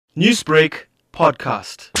Newsbreak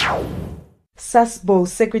podcast. SASBO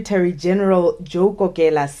Secretary General Joe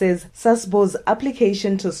Kokela says SASBO's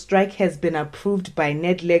application to strike has been approved by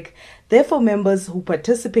NEDLEC. Therefore, members who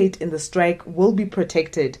participate in the strike will be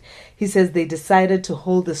protected. He says they decided to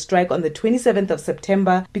hold the strike on the 27th of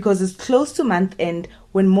September because it's close to month end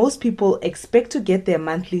when most people expect to get their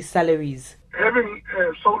monthly salaries. Having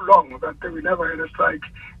so long that we never had a strike,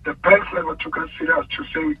 the banks never took us serious to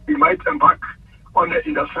say we might embark on an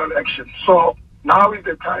industrial action. So now is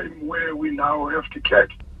the time where we now have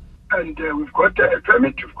declared, and we've got a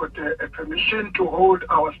permit, we've got a permission to hold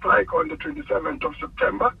our strike on the 27th of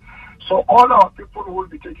September. So all our people who will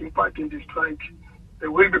be taking part in this strike, they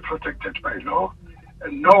will be protected by law,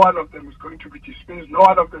 and no one of them is going to be dismissed, no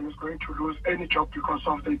one of them is going to lose any job because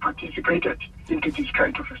of they participated into this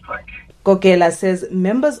kind of a strike. Kokela says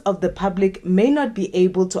members of the public may not be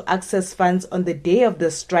able to access funds on the day of the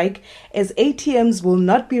strike as ATMs will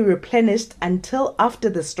not be replenished until after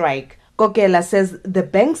the strike. Kokela says the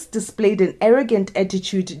banks displayed an arrogant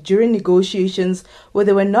attitude during negotiations where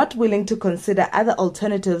they were not willing to consider other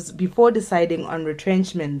alternatives before deciding on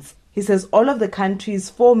retrenchments. He says all of the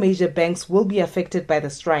country's 4 major banks will be affected by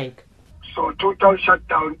the strike. So total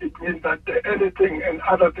shutdown, it means that anything and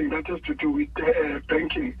other thing that has to do with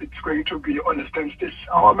banking, it's going to be on a standstill.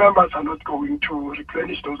 Our members are not going to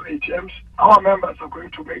replenish those ATMs. Our members are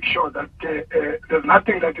going to make sure that there's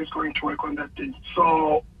nothing that is going to work on that day.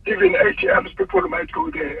 So even ATMs, people might go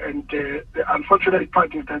there, and the unfortunate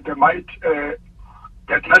part is that they might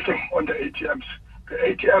get nothing on the ATMs. The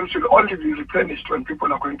ATMs will only be replenished when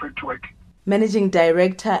people are going back to work. Managing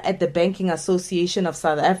Director at the Banking Association of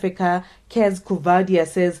South Africa, Kaz Kuvadia,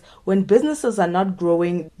 says when businesses are not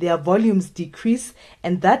growing, their volumes decrease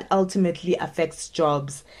and that ultimately affects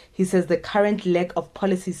jobs. He says the current lack of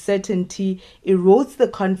policy certainty erodes the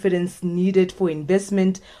confidence needed for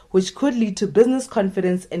investment, which could lead to business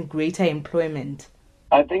confidence and greater employment.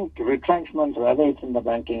 I think retrenchments, whether it's in the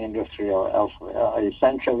banking industry or elsewhere, are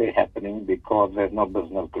essentially happening because there's no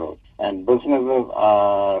business growth. And businesses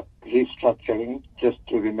are restructuring just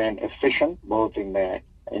to remain efficient, both in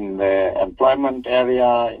the employment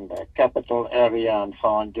area, in the capital area, and so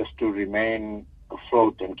on, just to remain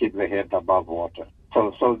afloat and keep their head above water.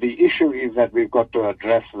 So the issue is that we've got to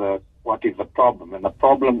address what is the problem. And the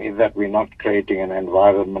problem is that we're not creating an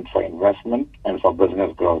environment for investment and for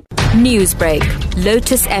business growth. Newsbreak,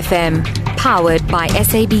 Lotus FM, powered by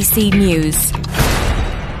SABC News.